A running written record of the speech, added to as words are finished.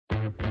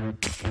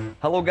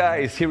Hello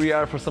guys, here we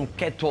are for some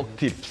catwalk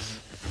tips.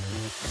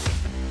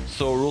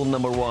 So rule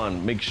number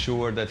one, make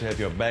sure that you have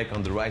your back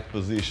on the right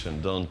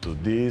position. Don't do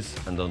this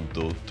and don't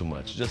do too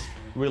much. Just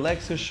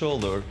relax your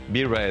shoulder,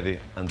 be ready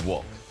and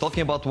walk.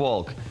 Talking about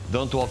walk,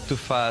 don't walk too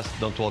fast,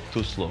 don't walk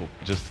too slow.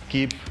 Just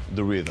keep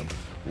the rhythm.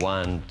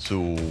 1,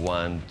 2,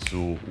 1,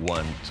 2,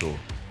 1, 2.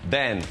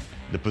 Then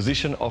the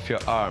position of your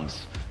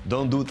arms.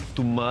 Don't do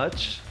too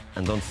much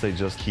and don't stay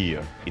just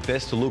here. It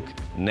has to look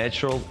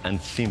natural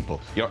and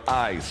simple. Your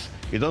eyes.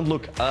 You don't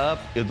look up,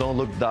 you don't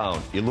look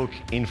down, you look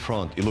in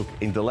front, you look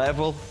in the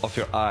level of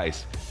your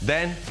eyes.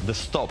 Then the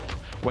stop.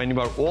 When you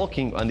are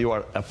walking and you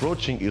are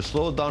approaching, you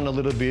slow down a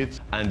little bit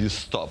and you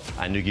stop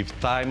and you give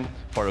time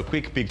for a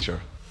quick picture.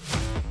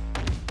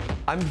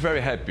 I'm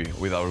very happy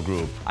with our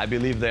group. I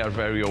believe they are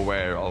very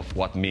aware of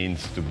what it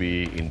means to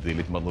be in the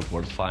Elite Model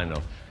World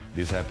Final.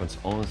 This happens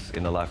once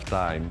in a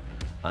lifetime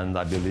and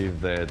I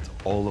believe that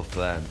all of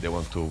them, they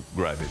want to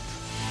grab it.